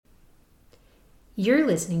You're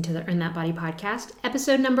listening to the Earn That Body podcast,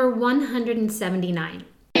 episode number 179.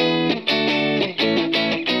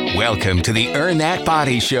 Welcome to the Earn That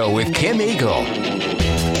Body Show with Kim Eagle.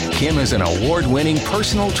 Kim is an award-winning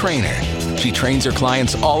personal trainer. She trains her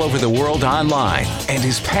clients all over the world online and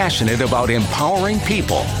is passionate about empowering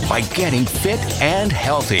people by getting fit and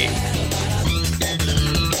healthy.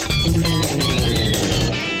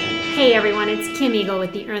 Hey everyone, it's Kim Eagle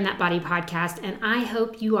with the Earn That Body podcast, and I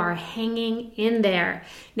hope you are hanging in there.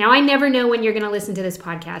 Now, I never know when you're going to listen to this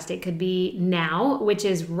podcast. It could be now, which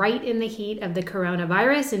is right in the heat of the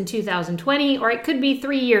coronavirus in 2020, or it could be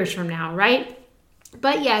 3 years from now, right?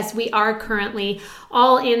 But yes, we are currently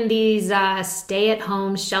all in these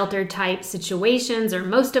stay-at-home shelter type situations, or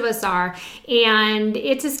most of us are, and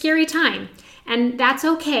it's a scary time. And that's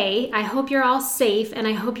okay. I hope you're all safe, and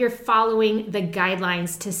I hope you're following the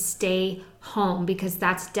guidelines to stay home, because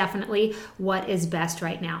that's definitely what is best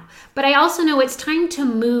right now. But I also know it's time to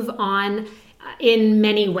move on in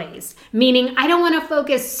many ways, meaning I don't want to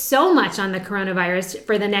focus so much on the coronavirus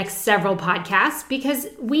for the next several podcasts, because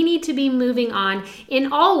we need to be moving on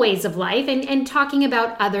in all ways of life and talking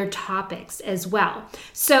about other topics as well.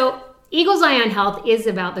 So Eagle's Eye on Health is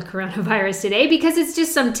about the coronavirus today because it's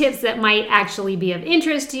just some tips that might actually be of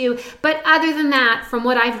interest to you. But other than that, from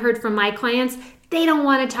what I've heard from my clients, they don't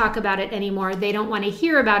want to talk about it anymore. They don't want to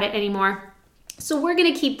hear about it anymore. So we're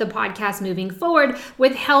going to keep the podcast moving forward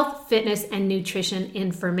with health, fitness, and nutrition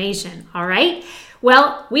information. All right?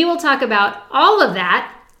 Well, we will talk about all of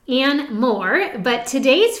that and more. But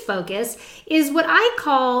today's focus is what I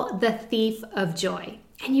call the thief of joy.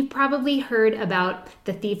 And you've probably heard about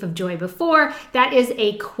the thief of joy before. That is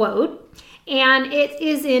a quote, and it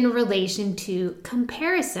is in relation to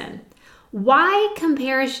comparison. Why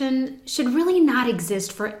comparison should really not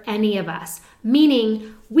exist for any of us,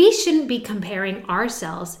 meaning we shouldn't be comparing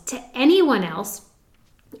ourselves to anyone else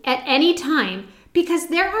at any time, because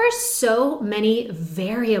there are so many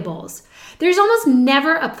variables. There's almost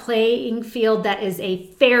never a playing field that is a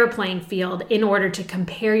fair playing field in order to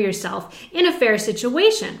compare yourself in a fair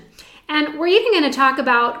situation. And we're even going to talk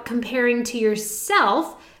about comparing to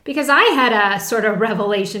yourself, because I had a sort of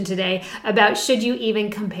revelation today about should you even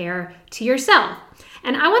compare to yourself.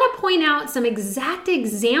 And I want to point out some exact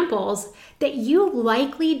examples that you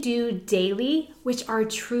likely do daily, which are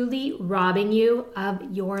truly robbing you of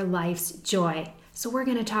your life's joy. So we're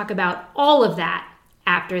going to talk about all of that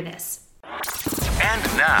after this. And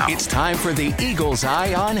now, it's time for the Eagle's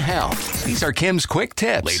Eye on Health. These are Kim's quick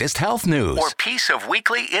tips, latest health news, or piece of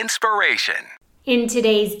weekly inspiration. In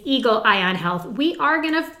today's Eagle Eye on Health, we are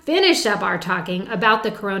going to finish up our talking about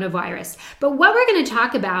the coronavirus. But what we're going to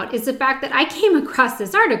talk about is the fact that I came across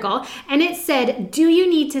this article and it said, do you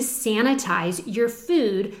need to sanitize your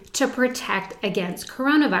food to protect against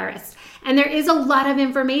coronavirus? And there is a lot of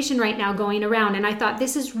information right now going around, and I thought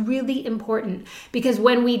this is really important because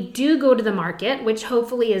when we do go to the market, which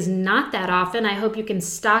hopefully is not that often, I hope you can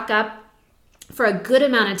stock up for a good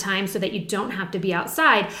amount of time so that you don't have to be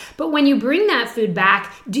outside. But when you bring that food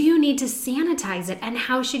back, do you need to sanitize it, and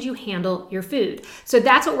how should you handle your food? So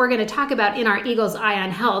that's what we're going to talk about in our Eagle's Eye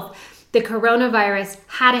on Health, the coronavirus,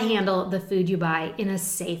 how to handle the food you buy in a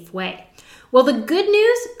safe way. Well, the good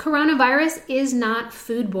news, coronavirus is not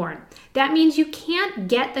foodborne. That means you can't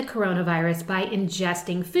get the coronavirus by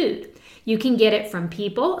ingesting food. You can get it from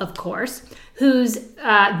people, of course, those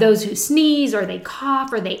who sneeze or they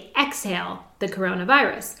cough or they exhale the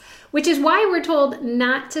coronavirus, which is why we're told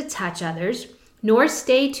not to touch others, nor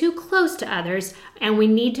stay too close to others, and we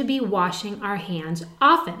need to be washing our hands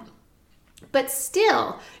often. But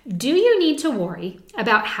still, do you need to worry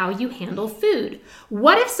about how you handle food?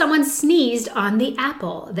 What if someone sneezed on the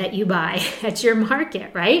apple that you buy at your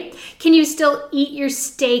market, right? Can you still eat your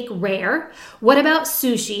steak rare? What about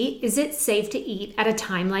sushi? Is it safe to eat at a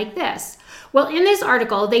time like this? Well, in this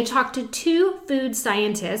article, they talked to two food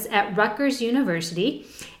scientists at Rutgers University,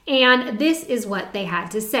 and this is what they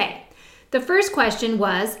had to say. The first question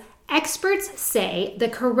was, experts say the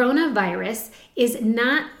coronavirus is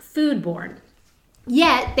not foodborne.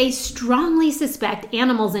 Yet, they strongly suspect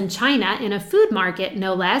animals in China, in a food market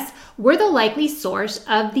no less, were the likely source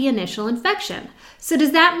of the initial infection. So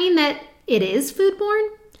does that mean that it is foodborne?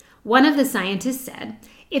 One of the scientists said,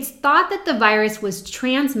 it's thought that the virus was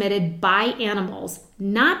transmitted by animals,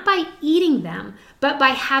 not by eating them, but by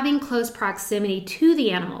having close proximity to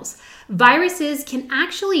the animals. Viruses can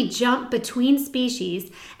actually jump between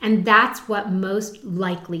species, and that's what most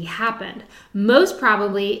likely happened. Most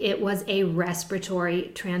probably, it was a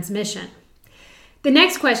respiratory transmission. The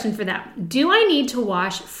next question for them: do I need to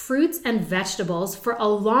wash fruits and vegetables for a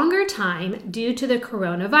longer time due to the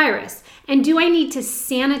coronavirus? And do I need to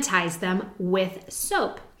sanitize them with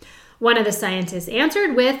soap? One of the scientists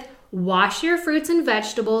answered with, wash your fruits and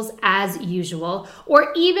vegetables as usual,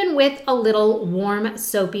 or even with a little warm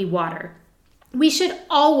soapy water. We should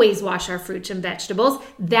always wash our fruits and vegetables.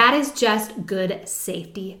 That is just good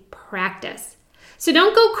safety practice. So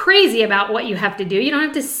don't go crazy about what you have to do. You don't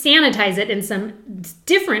have to sanitize it in some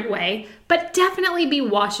different way, but definitely be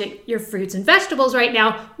washing your fruits and vegetables right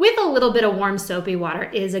now with a little bit of warm soapy water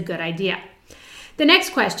is a good idea. The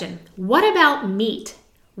next question: what about meat?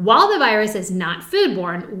 While the virus is not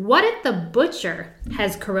foodborne, what if the butcher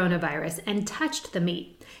has coronavirus and touched the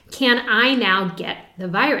meat? Can I now get the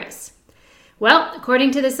virus? Well,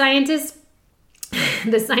 according to the scientist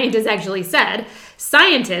actually said,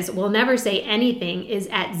 scientists will never say anything is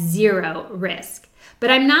at zero risk. But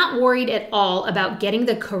I'm not worried at all about getting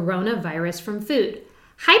the coronavirus from food.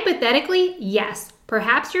 Hypothetically, yes,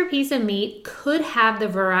 perhaps your piece of meat could have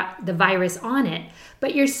the virus on it,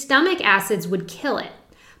 but your stomach acids would kill it.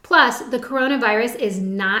 Plus, the coronavirus is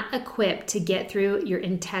not equipped to get through your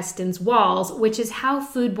intestines' walls, which is how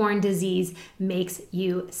foodborne disease makes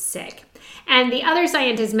you sick. And the other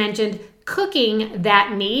scientists mentioned cooking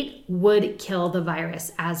that meat would kill the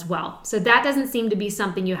virus as well. So that doesn't seem to be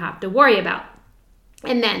something you have to worry about.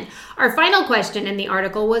 And then our final question in the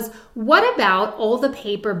article was, what about all the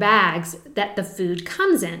paper bags that the food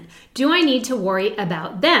comes in? Do I need to worry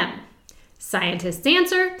about them? Scientists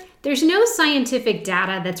answer, there's no scientific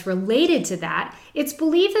data that's related to that. It's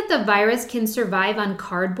believed that the virus can survive on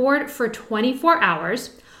cardboard for 24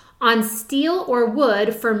 hours, on steel or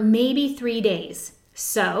wood for maybe 3 days.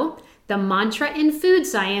 So the mantra in food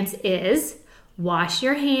science is wash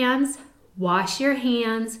your hands, wash your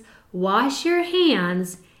hands, wash your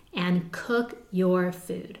hands, and cook your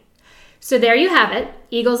food. So there you have it,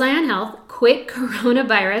 Eagle's Eye on Health, quick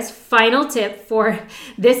coronavirus final tip for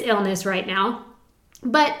this illness right now.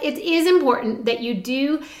 But it is important that you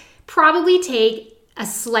do probably take a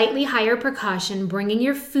slightly higher precaution bringing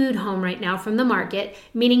your food home right now from the market,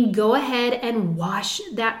 meaning go ahead and wash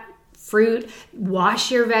that fruit, wash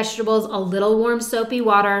your vegetables, a little warm soapy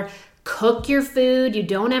water, cook your food. You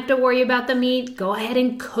don't have to worry about the meat. Go ahead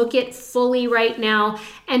and cook it fully right now.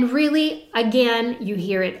 And really, again, you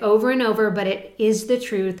hear it over and over, but it is the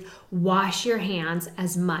truth. Wash your hands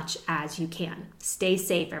as much as you can. Stay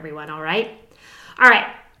safe, everyone, all right? All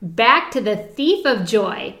right, back to the thief of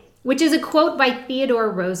joy, which is a quote by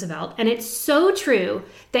Theodore Roosevelt. And it's so true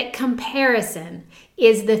that comparison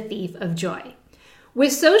is the thief of joy.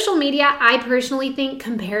 With social media, I personally think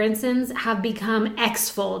comparisons have become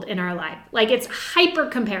X-fold in our life. Like it's hyper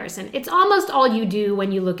comparison. It's almost all you do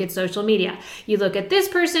when you look at social media. You look at this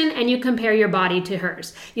person and you compare your body to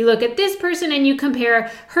hers. You look at this person and you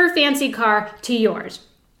compare her fancy car to yours.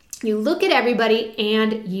 You look at everybody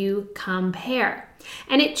and you compare.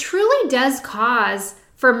 And it truly does cause,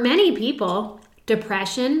 for many people,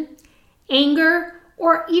 depression, anger,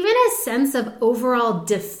 or even a sense of overall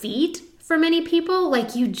defeat for many people,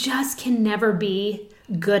 like you just can never be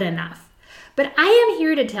good enough. But I am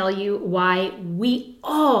here to tell you why we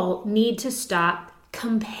all need to stop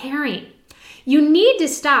comparing. You need to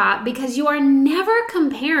stop because you are never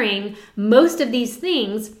comparing most of these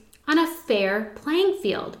things on a fair playing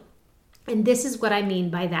field. And this is what I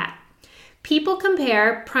mean by that. People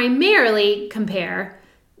primarily compare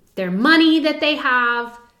their money that they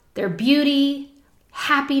have, their beauty,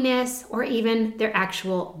 happiness, or even their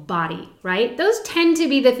actual body, right? Those tend to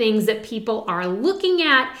be the things that people are looking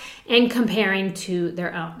at and comparing to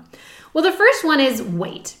their own. Well, the first one is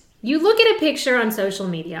weight. You look at a picture on social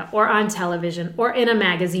media or on television or in a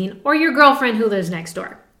magazine or your girlfriend who lives next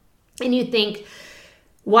door, and you think,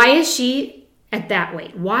 why is she at that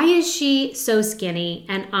weight? Why is she so skinny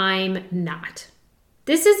and I'm not?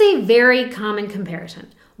 This is a very common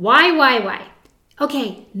comparison. Why?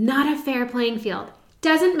 Okay, not a fair playing field.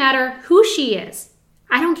 Doesn't matter who she is.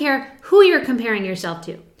 I don't care who you're comparing yourself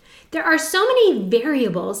to. There are so many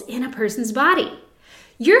variables in a person's body.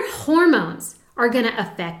 Your hormones are going to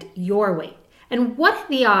affect your weight. And what are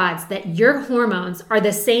the odds that your hormones are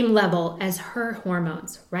the same level as her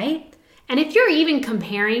hormones, right? And if you're even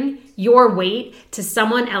comparing your weight to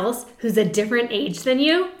someone else who's a different age than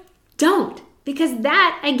you, don't, because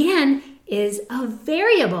that, again, is a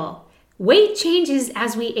variable. Weight changes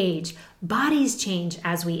as we age. Bodies change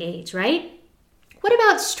as we age, right? What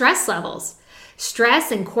about stress levels?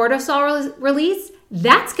 Stress and cortisol release,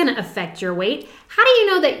 that's going to affect your weight. How do you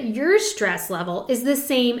know that your stress level is the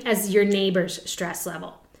same as your neighbor's stress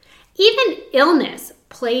level? Even illness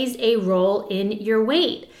plays a role in your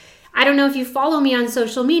weight. I don't know if you follow me on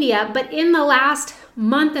social media, but in the last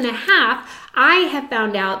month and a half, I have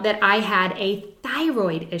found out that I had a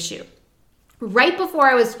thyroid issue. Right before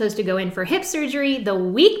I was supposed to go in for hip surgery, the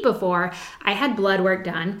week before, I had blood work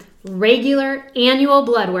done, regular annual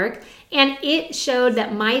blood work, and it showed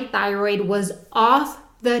that my thyroid was off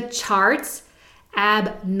the charts,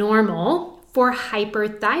 abnormal for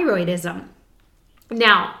hyperthyroidism.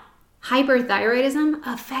 Now, hyperthyroidism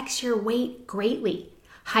affects your weight greatly.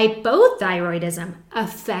 Hypothyroidism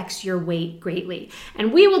affects your weight greatly.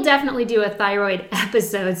 And we will definitely do a thyroid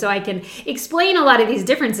episode so I can explain a lot of these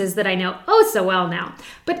differences that I know oh so well now.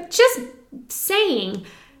 But just saying,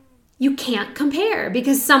 you can't compare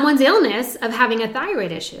because someone's illness of having a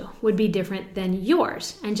thyroid issue would be different than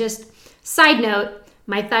yours. And just side note,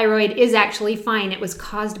 my thyroid is actually fine. It was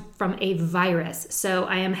caused from a virus. So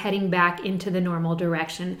I am heading back into the normal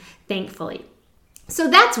direction, thankfully. So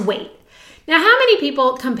that's weight. Now, how many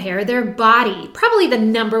people compare their body? Probably the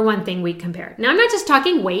number one thing we compare. Now, I'm not just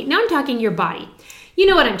talking weight. Now I'm talking your body. You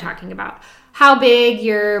know what I'm talking about. How big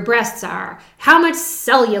your breasts are. How much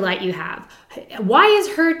cellulite you have. Why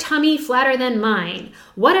is her tummy flatter than mine?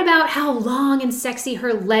 What about how long and sexy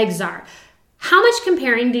her legs are? How much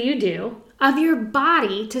comparing do you do of your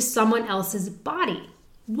body to someone else's body?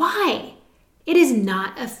 Why? It is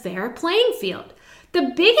not a fair playing field.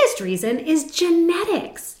 The biggest reason is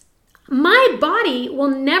genetics. My body will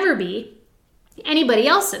never be anybody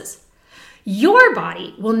else's. Your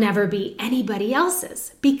body will never be anybody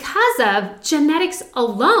else's because of genetics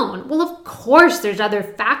alone. Well, of course, there's other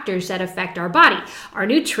factors that affect our body, our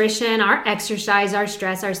nutrition, our exercise, our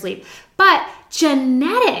stress, our sleep. But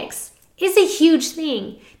genetics is a huge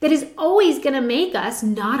thing that is always going to make us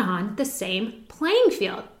not on the same playing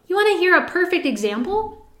field. You want to hear a perfect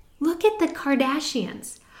example? Look at the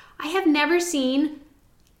Kardashians. I have never seen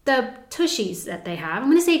the tushies that they have. I'm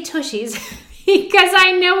going to say tushies because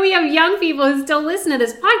I know we have young people who still listen to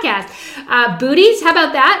this podcast. Booties, how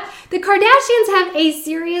about that? The Kardashians have a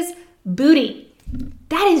serious booty.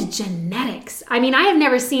 That is genetics. I mean, I have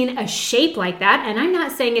never seen a shape like that, and I'm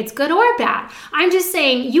not saying it's good or bad. I'm just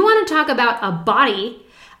saying you want to talk about a body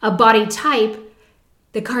type.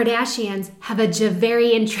 The Kardashians have a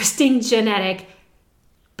very interesting genetic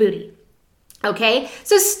booty. Okay,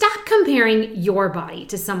 so stop comparing your body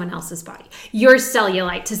to someone else's body, your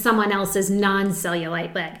cellulite to someone else's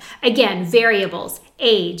non-cellulite leg. Again, variables,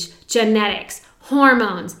 age, genetics,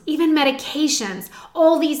 hormones, even medications,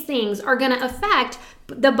 all these things are going to affect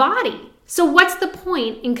the body. So what's the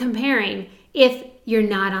point in comparing if you're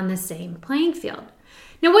not on the same playing field?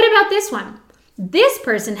 Now, what about this one? This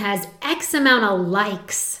person has X amount of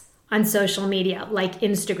likes on social media, like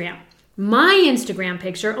Instagram. My Instagram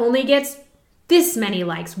picture only gets this many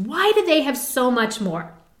likes. Why do they have so much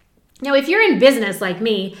more? Now, if you're in business like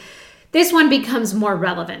me, this one becomes more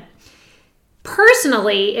relevant.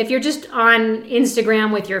 Personally, if you're just on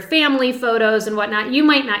Instagram with your family photos and whatnot, you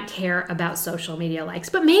might not care about social media likes,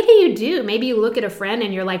 but maybe you do. Maybe you look at a friend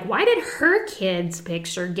and you're like, why did her kid's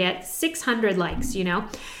picture get 600 likes, you know?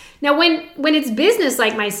 Now, when it's business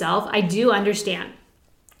like myself, I do understand.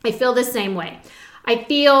 I feel the same way. I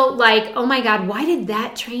feel like, oh my God, why did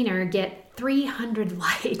that trainer get 300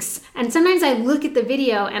 likes? And sometimes I look at the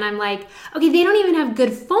video and I'm like, okay, they don't even have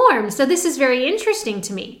good form. So this is very interesting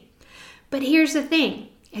to me. But here's the thing.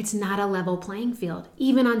 It's not a level playing field,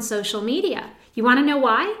 even on social media. You want to know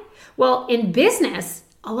why? Well, in business,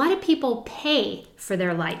 a lot of people pay for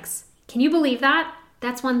their likes. Can you believe that?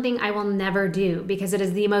 That's one thing I will never do because it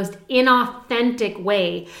is the most inauthentic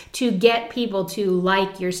way to get people to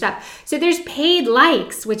like your stuff. So there's paid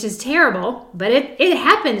likes, which is terrible, but it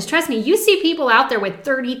happens. Trust me, you see people out there with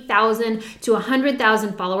 30,000 to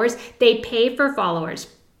 100,000 followers. They pay for followers.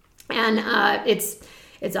 And it's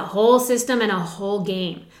a whole system and a whole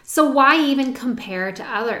game. So why even compare to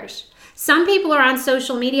others? Some people are on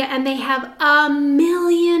social media and they have 1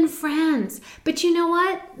 million friends. But you know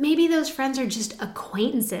what? Maybe those friends are just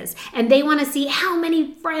acquaintances and they want to see how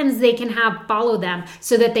many friends they can have follow them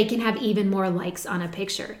so that they can have even more likes on a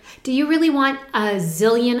picture. Do you really want a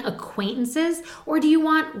zillion acquaintances or do you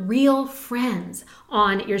want real friends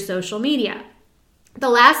on your social media? The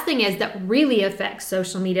last thing is that really affects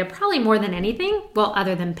social media, probably more than anything, well,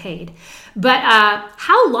 other than paid. But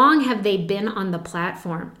how long have they been on the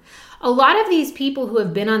platform? A lot of these people who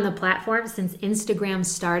have been on the platform since Instagram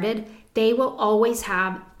started, they will always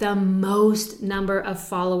have the most number of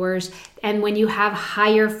followers. And when you have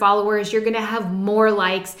higher followers, you're going to have more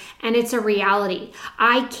likes. And it's a reality.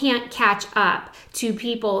 I can't catch up to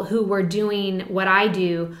people who were doing what I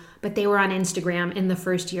do but they were on Instagram in the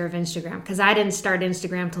first year of Instagram because I didn't start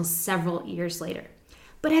Instagram till several years later.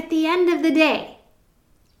 But at the end of the day,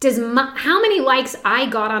 how many likes I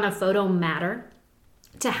got on a photo matter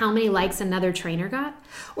to how many likes another trainer got?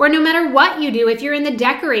 Or no matter what you do, if you're in the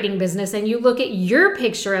decorating business and you look at your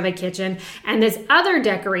picture of a kitchen and this other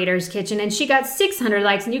decorator's kitchen and she got 600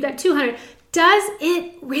 likes and you got 200, does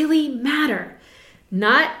it really matter?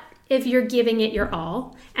 Not if you're giving it your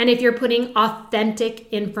all and if you're putting authentic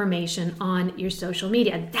information on your social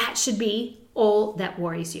media. That should be all that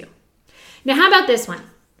worries you. Now, how about this one?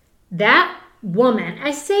 That woman,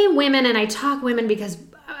 I say women and I talk women because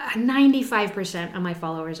 95% of my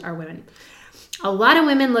followers are women. A lot of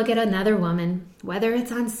women look at another woman, whether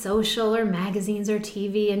it's on social or magazines or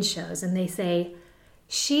TV and shows, and they say,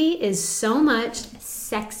 she is so much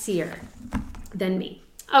sexier than me.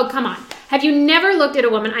 Oh, come on. Have you never looked at a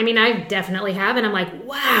woman? I mean, I definitely have, and I'm like,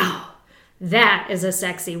 wow, that is a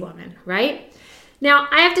sexy woman, right? Now,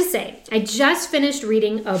 I have to say, I just finished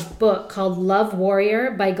reading a book called Love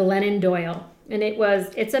Warrior by Glennon Doyle. And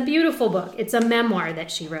it's a beautiful book. It's a memoir that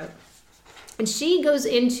she wrote. And she goes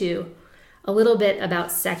into a little bit about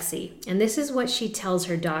sexy. And this is what she tells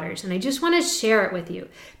her daughters. And I just want to share it with you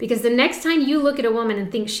because the next time you look at a woman and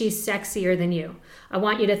think she's sexier than you, I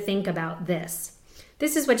want you to think about this.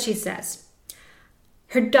 This is what she says.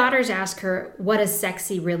 Her daughters ask her, what does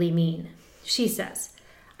sexy really mean? She says,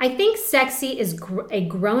 I think sexy is a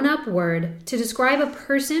grown-up word to describe a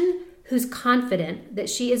person who's confident that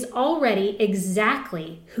she is already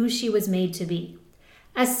exactly who she was made to be.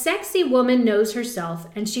 A sexy woman knows herself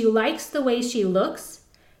and she likes the way she looks,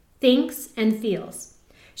 thinks, and feels.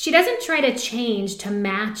 She doesn't try to change to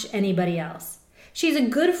match anybody else. She's a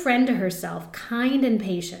good friend to herself, kind and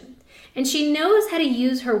patient. And she knows how to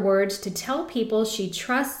use her words to tell people she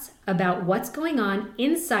trusts about what's going on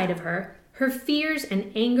inside of her fears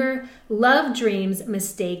and anger, love, dreams,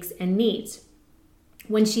 mistakes, and needs.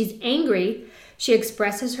 When she's angry, she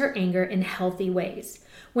expresses her anger in healthy ways.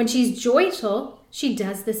 When she's joyful, she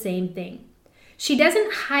does the same thing. She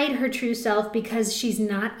doesn't hide her true self because she's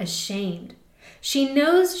not ashamed. She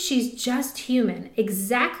knows she's just human,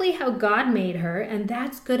 exactly how God made her, and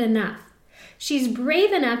that's good enough. She's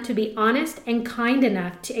brave enough to be honest and kind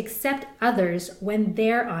enough to accept others when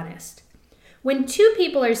they're honest. When two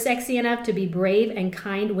people are sexy enough to be brave and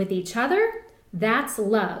kind with each other, that's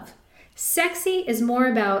love. Sexy is more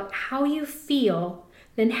about how you feel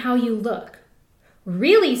than how you look.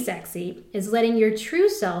 Really sexy is letting your true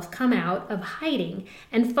self come out of hiding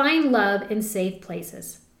and find love in safe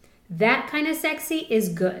places. That kind of sexy is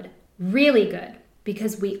good, really good,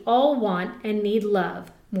 because we all want and need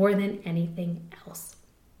love more than anything else.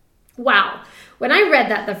 Wow. When I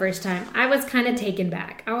read that the first time, I was kind of taken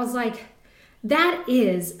back. I was like, that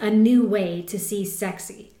is a new way to see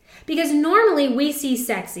sexy. Because normally we see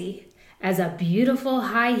sexy as a beautiful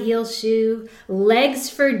high heel shoe, legs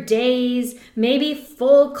for days, maybe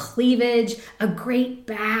full cleavage, a great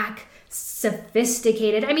back,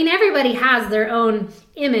 sophisticated. I mean, everybody has their own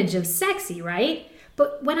image of sexy, right?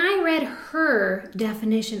 But when I read her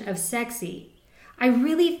definition of sexy, I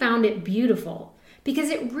really found it beautiful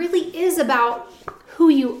because it really is about who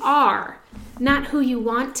you are, not who you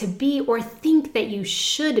want to be or think that you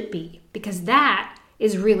should be, because that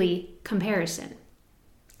is really comparison.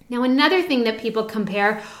 Now, another thing that people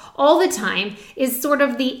compare all the time is sort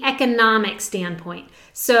of the economic standpoint.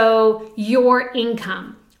 So your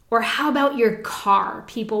income, or how about your car?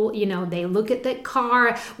 People, they look at the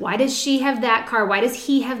car. Why does she have that car? Why does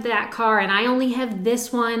he have that car? And I only have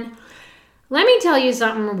this one. Let me tell you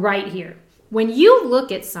something right here. When you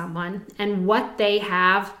look at someone and what they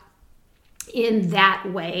have in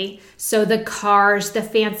that way, so the cars, the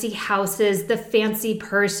fancy houses, the fancy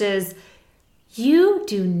purses, you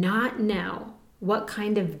do not know what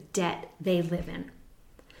kind of debt they live in.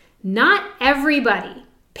 Not everybody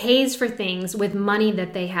pays for things with money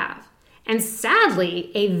that they have. And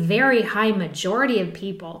sadly, a very high majority of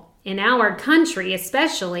people in our country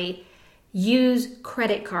especially use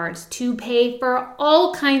credit cards to pay for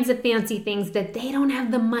all kinds of fancy things that they don't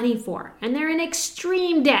have the money for. And they're in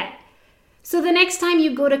extreme debt. So the next time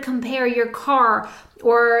you go to compare your car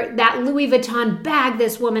or that Louis Vuitton bag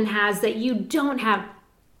this woman has that you don't have,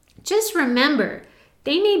 just remember,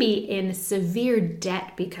 they may be in severe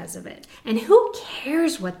debt because of it. And who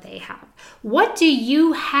cares what they have? What do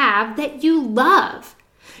you have that you love?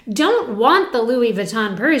 Don't want the Louis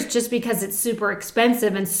Vuitton purse just because it's super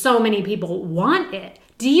expensive and so many people want it.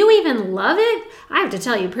 Do you even love it? I have to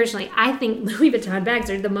tell you personally, I think Louis Vuitton bags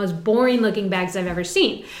are the most boring looking bags I've ever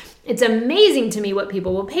seen. It's amazing to me what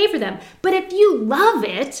people will pay for them. But if you love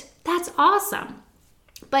it, that's awesome.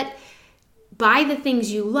 But buy the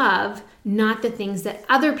things you love, not the things that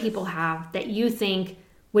other people have that you think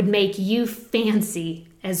would make you fancy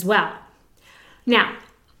as well. Now,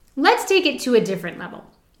 let's take it to a different level.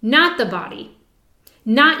 Not the body,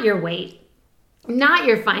 not your weight, not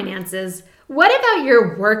your finances. What about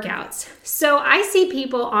your workouts? So I see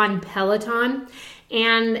people on Peloton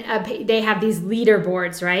and they have these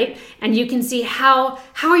leaderboards, right? And you can see how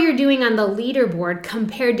you're doing on the leaderboard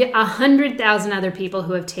compared to 100,000 other people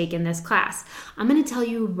who have taken this class. I'm going to tell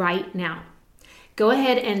you right now, go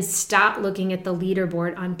ahead and stop looking at the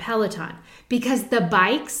leaderboard on Peloton because the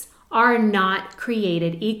bikes are not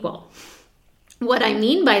created equal. What I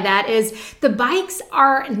mean by that is the bikes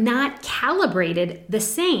are not calibrated the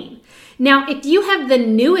same. Now, if you have the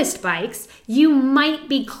newest bikes, you might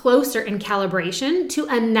be closer in calibration to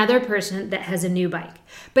another person that has a new bike.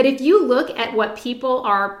 But if you look at what people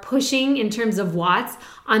are pushing in terms of watts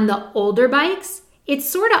on the older bikes, it's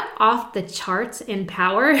sort of off the charts in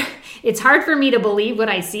power. It's hard for me to believe what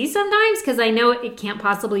I see sometimes because I know it can't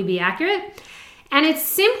possibly be accurate. And it's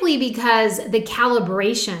simply because the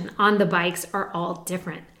calibration on the bikes are all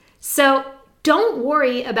different. So don't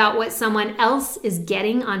worry about what someone else is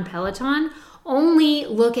getting on Peloton. Only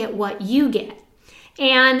look at what you get.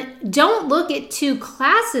 And don't look at two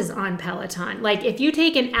classes on Peloton. Like if you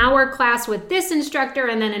take an hour class with this instructor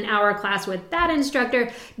and then an hour class with that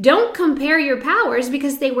instructor, don't compare your powers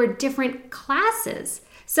because they were different classes.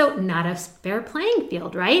 So not a fair playing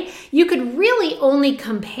field, right? You could really only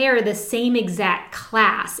compare the same exact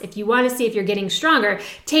class. If you want to see if you're getting stronger,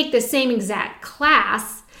 take the same exact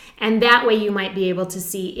class, and that way you might be able to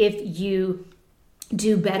see if you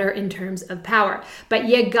do better in terms of power. But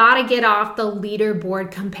you gotta get off the leaderboard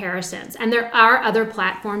comparisons. And there are other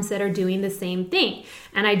platforms that are doing the same thing.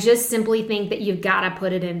 And I just simply think that you've gotta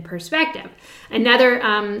put it in perspective. Another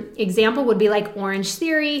example would be like Orange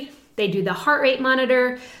Theory. They do the heart rate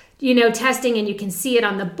monitor, testing, and you can see it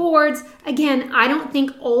on the boards. Again, I don't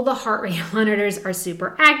think all the heart rate monitors are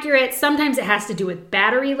super accurate. Sometimes it has to do with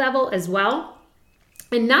battery level as well.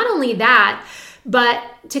 And not only that, but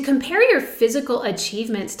to compare your physical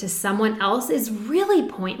achievements to someone else is really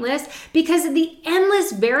pointless because of the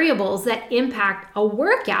endless variables that impact a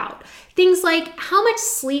workout. Things like how much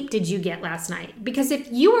sleep did you get last night? Because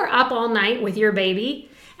if you were up all night with your baby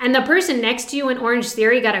and the person next to you in Orange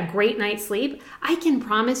Theory got a great night's sleep, I can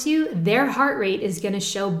promise you their heart rate is going to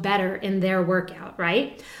show better in their workout,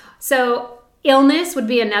 right? So illness would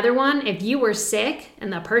be another one. If you were sick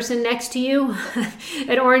and the person next to you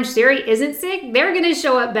at Orange Theory isn't sick, they're going to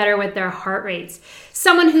show up better with their heart rates.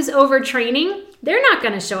 Someone who's overtraining, they're not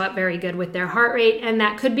going to show up very good with their heart rate, and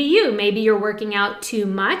that could be you. Maybe you're working out too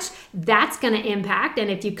much. That's going to impact, and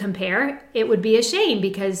if you compare, it would be a shame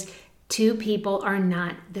because two people are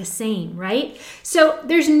not the same, right? So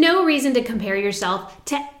there's no reason to compare yourself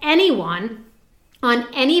to anyone on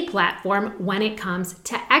any platform when it comes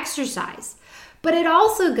to exercise. But it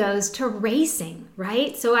also goes to racing,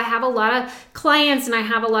 right? So I have a lot of clients and I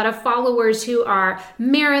have a lot of followers who are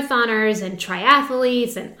marathoners and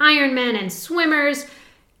triathletes and Ironmen and swimmers.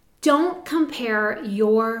 Don't compare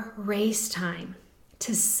your race time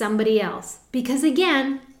to somebody else because,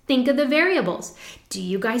 again, think of the variables. Do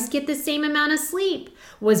you guys get the same amount of sleep?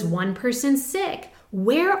 Was one person sick?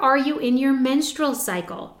 Where are you in your menstrual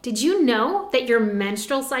cycle? Did you know that your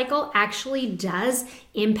menstrual cycle actually does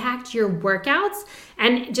impact your workouts?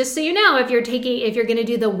 And just so you know, if you're going to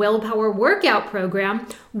do the Willpower Workout Program,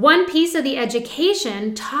 one piece of the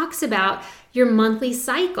education talks about your monthly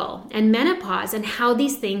cycle and menopause and how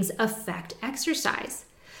these things affect exercise.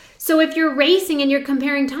 So if you're racing and you're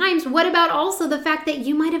comparing times, what about also the fact that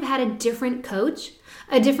you might have had a different coach,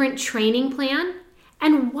 a different training plan?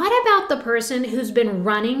 And what about the person who's been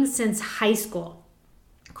running since high school?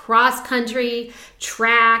 Cross country,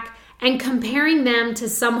 track, and comparing them to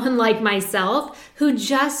someone like myself who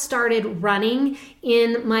just started running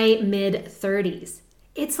in my mid-30s.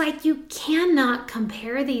 It's like you cannot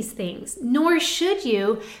compare these things, nor should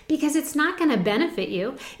you, because it's not going to benefit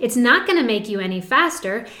you. It's not going to make you any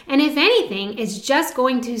faster. And if anything, it's just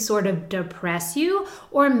going to sort of depress you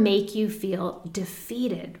or make you feel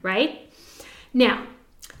defeated, right? Now,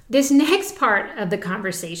 this next part of the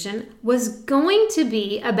conversation was going to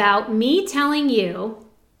be about me telling you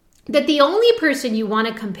that the only person you want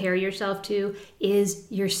to compare yourself to is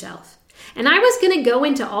yourself. And I was going to go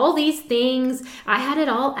into all these things. I had it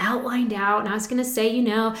all outlined out, and I was going to say,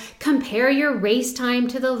 compare your race time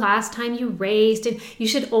to the last time you raced, and you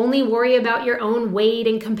should only worry about your own weight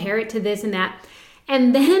and compare it to this and that.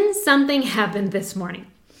 And then something happened this morning.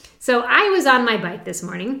 So I was on my bike this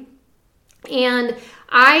morning, And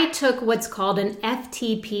I took what's called an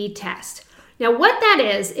FTP test. Now, what that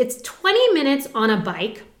is, it's 20 minutes on a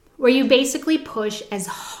bike where you basically push as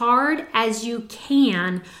hard as you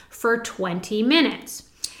can for 20 minutes.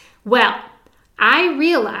 Well, I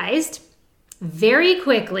realized very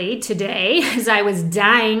quickly today, as I was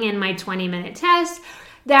dying in my 20-minute test,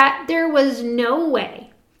 that there was no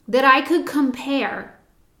way that I could compare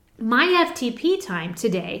my FTP time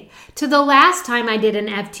today to the last time I did an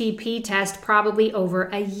FTP test probably over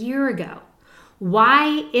a year ago.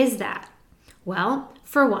 Why is that? Well,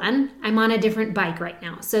 for one, I'm on a different bike right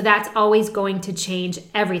now, so that's always going to change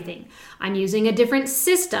everything. I'm using a different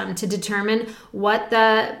system to determine what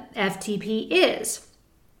the FTP is.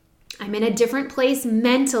 I'm in a different place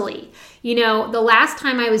mentally. You know, the last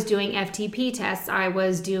time I was doing FTP tests, I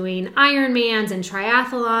was doing Ironmans and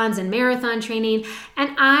triathlons and marathon training,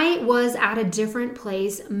 and I was at a different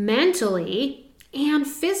place mentally and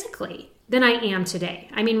physically than I am today.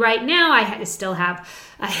 I mean, right now I still have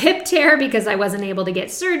a hip tear because I wasn't able to get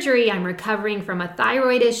surgery. I'm recovering from a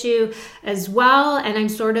thyroid issue as well, and I'm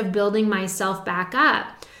sort of building myself back up.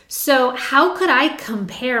 So how could I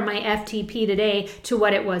compare my FTP today to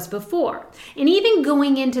what it was before? And even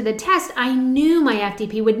going into the test, I knew my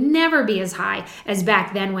FTP would never be as high as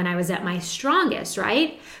back then when I was at my strongest,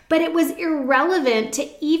 right? But it was irrelevant to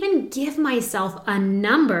even give myself a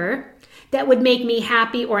number that would make me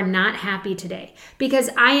happy or not happy today, because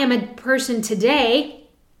I am a person today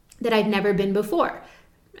that I've never been before.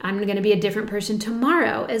 I'm going to be a different person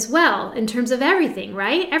tomorrow as well in terms of everything,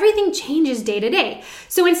 right? Everything changes day to day.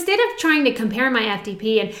 So instead of trying to compare my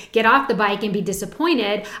FTP and get off the bike and be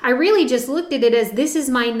disappointed, I really just looked at it as this is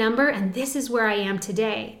my number and this is where I am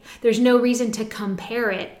today. There's no reason to compare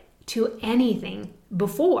it to anything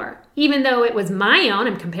before, even though it was my own,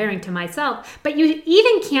 I'm comparing to myself, but you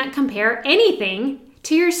even can't compare anything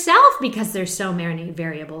to yourself because there's so many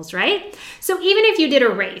variables, right? So even if you did a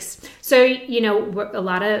race, so, you know, a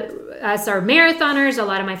lot of us are marathoners, a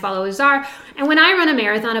lot of my followers are, and when I run a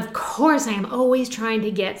marathon, of course, I am always trying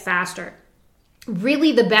to get faster.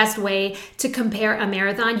 Really the best way to compare a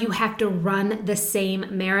marathon, you have to run the same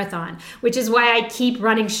marathon, which is why I keep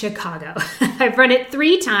running Chicago. I've run it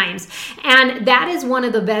 3 times, and that is one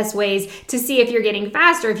of the best ways to see if you're getting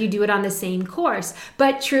faster if you do it on the same course.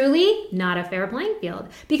 But truly, not a fair playing field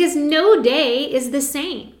because no day is the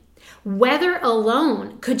same. Weather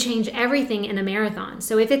alone could change everything in a marathon.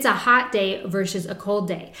 So if it's a hot day versus a cold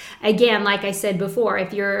day, again, like I said before,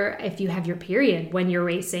 if you have your period when you're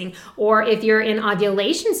racing, or if you're in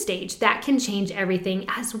ovulation stage, that can change everything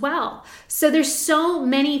as well. So there's so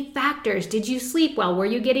many factors. Did you sleep well? Were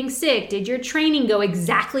you getting sick? Did your training go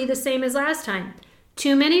exactly the same as last time?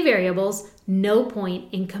 Too many variables, no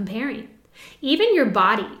point in comparing. Even your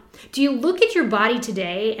body. Do you look at your body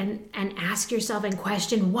today and ask yourself and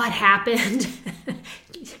question what happened?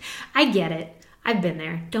 I get it. I've been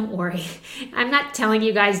there. Don't worry. I'm not telling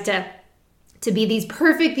you guys to be these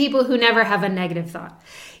perfect people who never have a negative thought.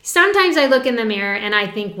 Sometimes I look in the mirror and I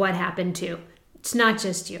think, what happened to? It's not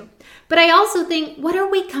just you. But I also think, what are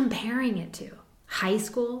we comparing it to? High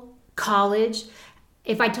school? College?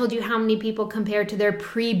 If I told you how many people compare to their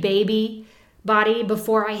pre-baby body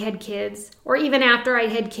before I had kids, or even after I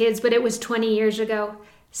had kids, but it was 20 years ago.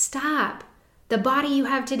 Stop. The body you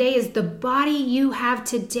have today is the body you have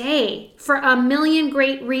today for a million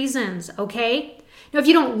great reasons, okay? Now, if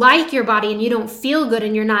you don't like your body and you don't feel good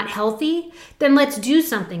and you're not healthy, then let's do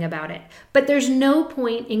something about it. But there's no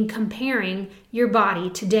point in comparing your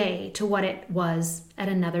body today to what it was at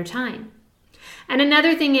another time. And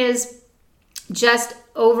another thing is just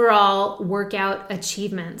overall workout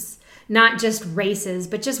achievements. Not just races,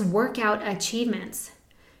 but just workout achievements.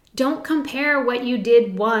 Don't compare what you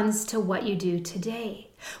did once to what you do today.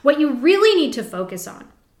 What you really need to focus on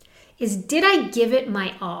is, did I give it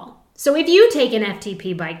my all? So if you take an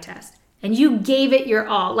FTP bike test and you gave it your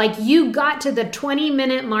all, like you got to the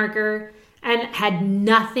 20-minute marker and had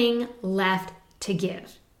nothing left to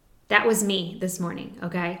give. That was me this morning,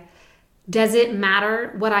 okay? Does it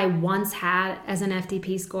matter what I once had as an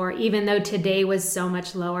FTP score, even though today was so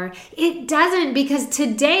much lower? It doesn't, because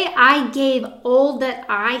today I gave all that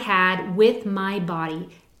I had with my body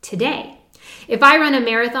today. If I run a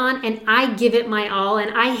marathon and I give it my all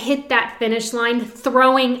and I hit that finish line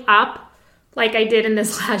throwing up like I did in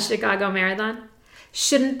this last Chicago marathon,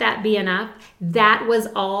 shouldn't that be enough? That was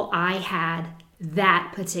all I had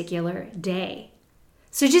that particular day.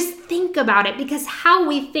 So just think about it, because how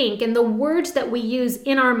we think and the words that we use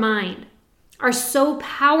in our mind are so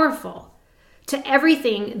powerful to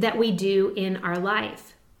everything that we do in our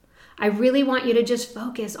life. I really want you to just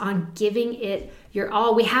focus on giving it your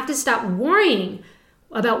all. We have to stop worrying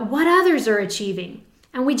about what others are achieving.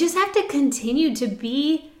 And we just have to continue to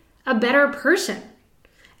be a better person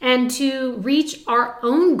and to reach our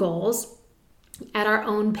own goals at our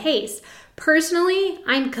own pace. Personally,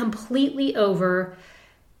 I'm completely over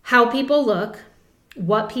how people look,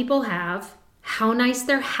 what people have, how nice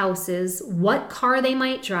their house is, what car they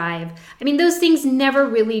might drive. I mean, those things never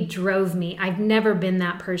really drove me. I've never been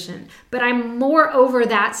that person. But I'm more over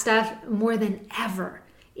that stuff more than ever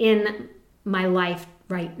in my life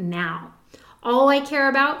right now. All I care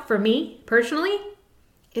about for me personally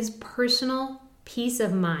is personal peace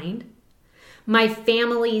of mind, my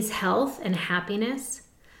family's health and happiness,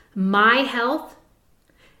 my health.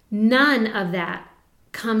 None of that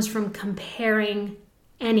comes from comparing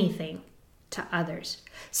anything to others.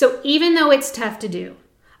 So even though it's tough to do,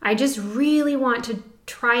 I just really want to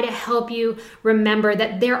try to help you remember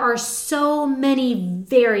that there are so many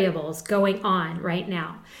variables going on right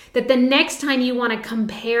now that the next time you want to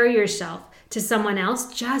compare yourself to someone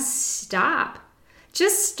else, just stop.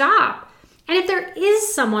 Just stop. And if there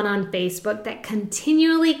is someone on Facebook that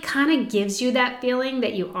continually kind of gives you that feeling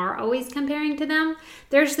that you are always comparing to them,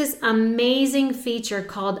 there's this amazing feature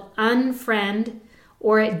called unfriend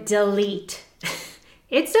or delete.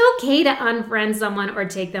 It's okay to unfriend someone or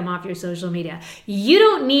take them off your social media. You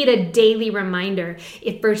don't need a daily reminder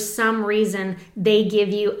if for some reason they give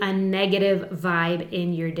you a negative vibe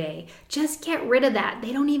in your day. Just get rid of that.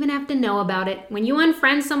 They don't even have to know about it. When you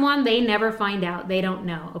unfriend someone, they never find out. They don't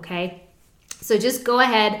know, okay? So just go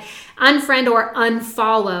ahead, unfriend or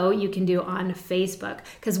unfollow, you can do on Facebook,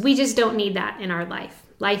 because we just don't need that in our life.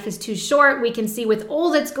 Life is too short. We can see with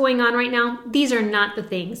all that's going on right now, these are not the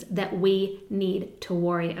things that we need to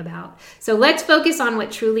worry about. So let's focus on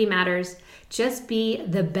what truly matters. Just be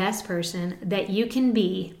the best person that you can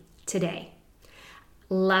be today.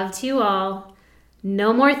 Love to you all.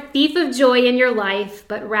 No more thief of joy in your life,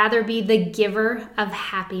 but rather be the giver of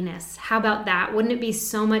happiness. How about that? Wouldn't it be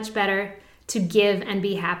so much better to give and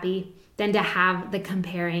be happy than to have the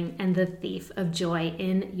comparing and the thief of joy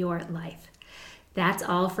in your life? That's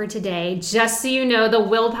all for today. Just so you know, the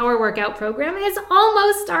Willpower Workout Program is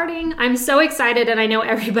almost starting. I'm so excited, and I know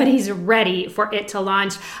everybody's ready for it to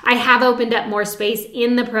launch. I have opened up more space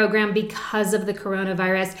in the program because of the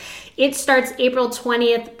coronavirus. It starts April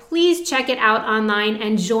 20th. Please check it out online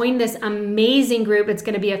and join this amazing group. It's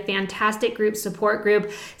going to be a fantastic group support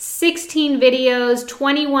group. 16 videos,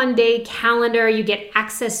 21-day calendar. You get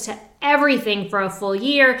access to everything for a full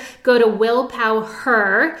year. Go to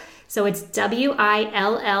willpower. So it's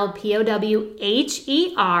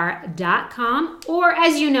willpower.com. Or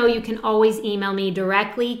as you know, you can always email me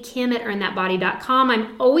directly, kim@earnthatbody.com.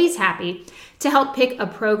 I'm always happy to help pick a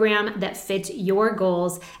program that fits your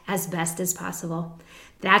goals as best as possible.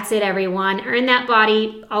 That's it, everyone. Earn That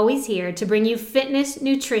Body, always here to bring you fitness,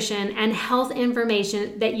 nutrition, and health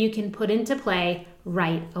information that you can put into play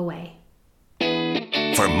right away.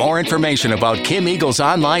 For more information about Kim Eagle's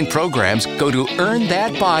online programs, go to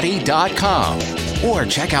earnthatbody.com or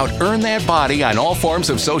check out Earn That Body on all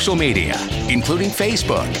forms of social media, including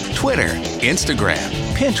Facebook, Twitter, Instagram,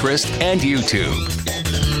 Pinterest, and YouTube.